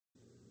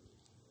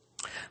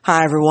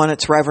Hi everyone,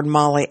 it's Reverend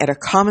Molly at A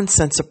Common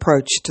Sense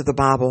Approach to the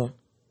Bible.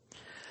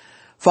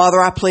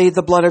 Father, I plead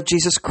the blood of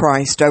Jesus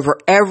Christ over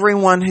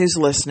everyone who's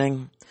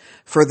listening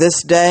for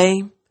this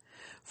day.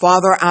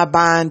 Father, I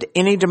bind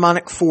any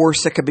demonic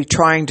force that could be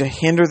trying to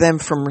hinder them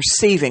from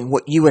receiving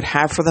what you would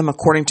have for them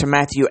according to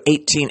Matthew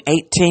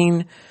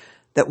 18:18,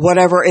 that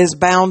whatever is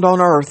bound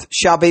on earth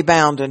shall be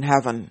bound in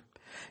heaven.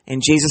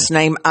 In Jesus'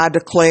 name I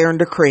declare and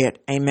decree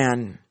it.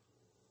 Amen.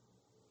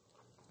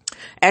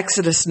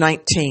 Exodus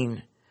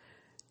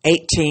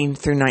 19:18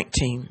 through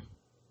 19.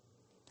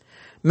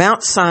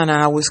 Mount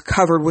Sinai was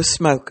covered with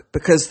smoke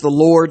because the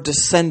Lord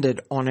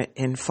descended on it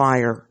in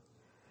fire.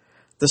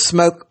 The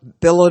smoke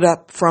billowed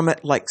up from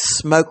it like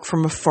smoke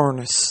from a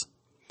furnace.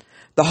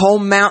 The whole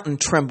mountain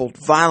trembled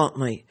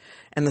violently,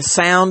 and the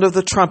sound of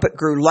the trumpet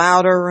grew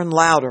louder and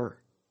louder.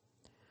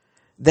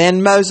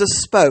 Then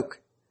Moses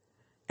spoke,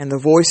 and the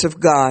voice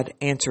of God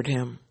answered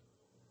him.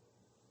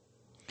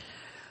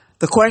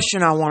 The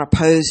question I want to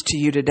pose to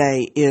you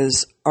today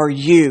is, are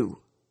you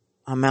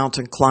a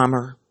mountain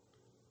climber?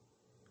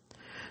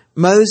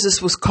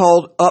 Moses was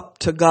called up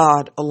to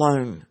God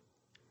alone,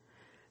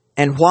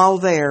 and while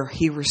there,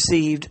 he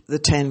received the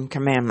 10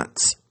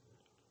 Commandments.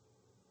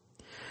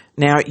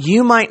 Now,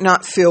 you might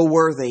not feel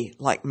worthy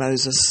like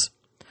Moses.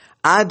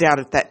 I doubt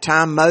at that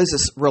time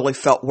Moses really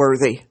felt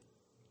worthy.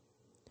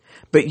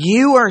 But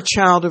you are a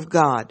child of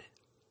God.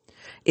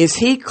 Is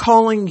he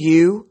calling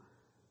you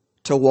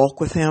to walk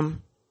with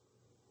him?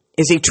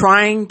 Is he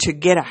trying to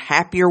get a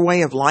happier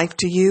way of life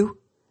to you?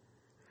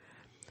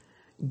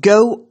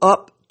 Go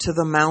up to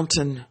the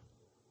mountain,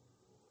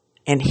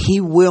 and he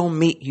will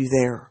meet you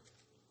there.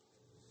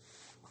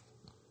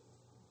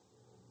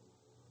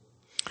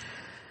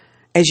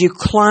 As you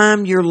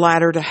climb your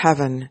ladder to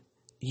heaven,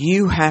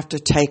 you have to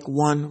take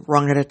one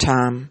rung at a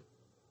time.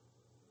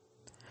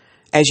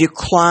 As you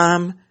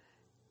climb,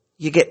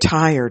 you get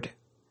tired.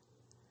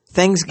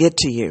 Things get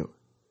to you.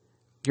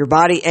 Your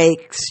body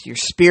aches, your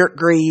spirit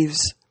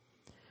grieves,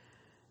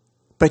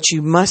 but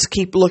you must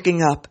keep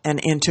looking up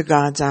and into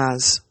God's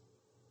eyes.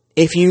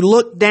 If you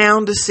look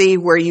down to see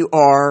where you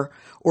are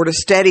or to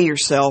steady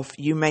yourself,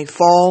 you may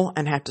fall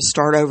and have to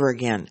start over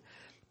again.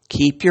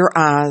 Keep your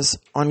eyes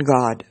on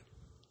God.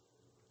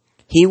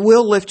 He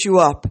will lift you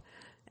up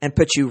and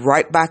put you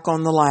right back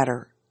on the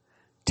ladder,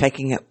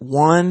 taking it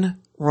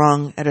one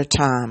rung at a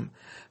time,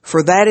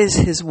 for that is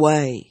his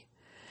way.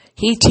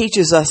 He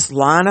teaches us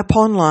line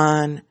upon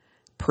line,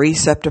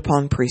 precept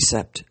upon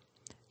precept,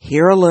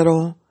 here a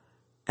little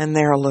and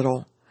there a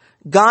little.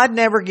 God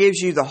never gives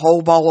you the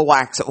whole ball of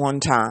wax at one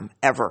time,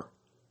 ever.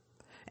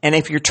 And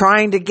if you're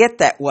trying to get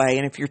that way,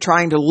 and if you're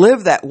trying to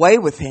live that way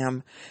with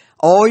him,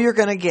 all you're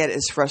going to get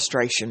is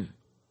frustration.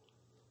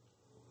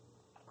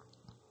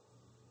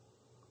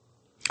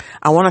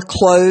 I want to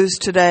close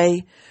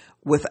today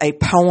with a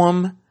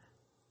poem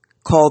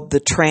called The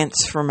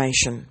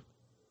Transformation.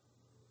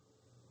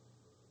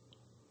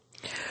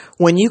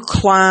 When you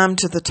climb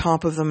to the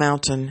top of the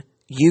mountain,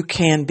 you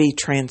can be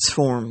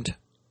transformed.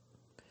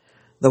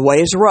 The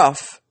way is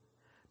rough,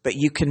 but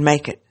you can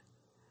make it.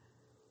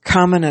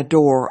 Come and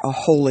adore a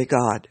holy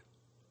God.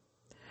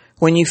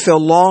 When you feel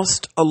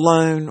lost,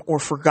 alone, or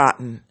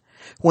forgotten,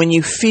 when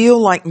you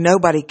feel like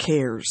nobody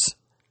cares,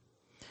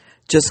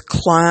 just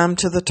climb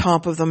to the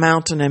top of the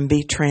mountain and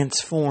be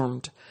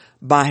transformed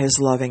by his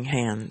loving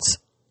hands.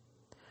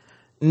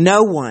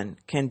 No one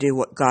can do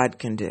what God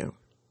can do.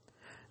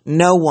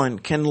 No one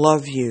can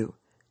love you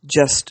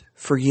just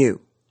for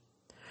you.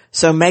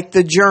 So make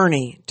the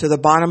journey to the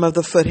bottom of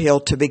the foothill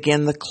to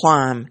begin the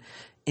climb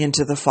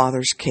into the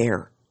Father's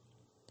care.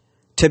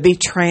 To be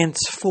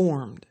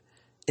transformed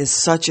is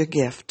such a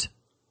gift.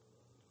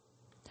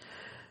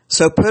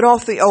 So put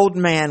off the old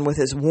man with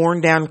his worn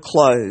down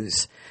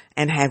clothes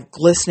and have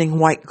glistening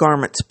white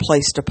garments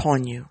placed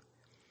upon you.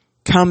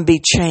 Come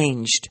be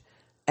changed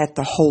at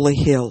the holy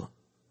hill.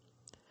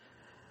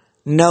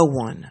 No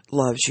one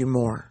loves you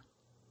more.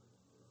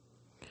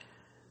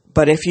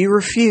 But if you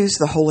refuse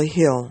the holy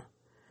hill,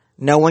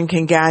 no one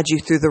can guide you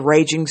through the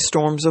raging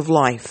storms of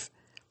life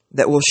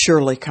that will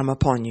surely come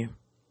upon you.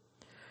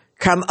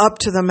 Come up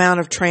to the Mount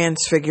of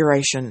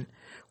Transfiguration,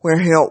 where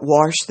he'll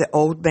wash the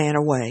old man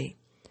away,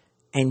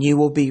 and you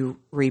will be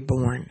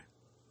reborn.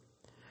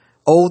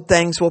 Old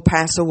things will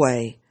pass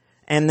away,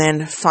 and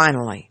then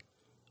finally,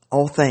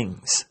 all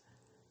things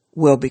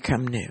will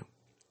become new.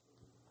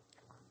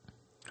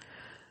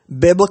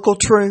 Biblical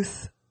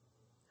truth: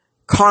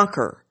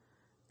 conquer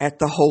at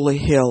the holy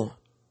hill.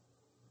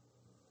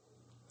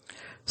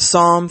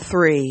 Psalm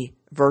 3,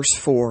 verse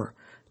 4.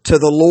 To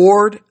the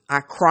Lord I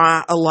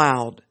cry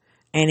aloud,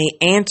 and he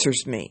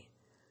answers me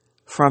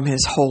from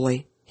his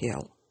holy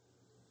hill.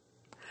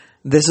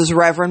 This is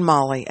Reverend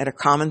Molly at A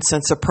Common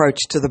Sense Approach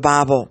to the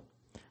Bible.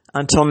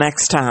 Until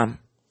next time.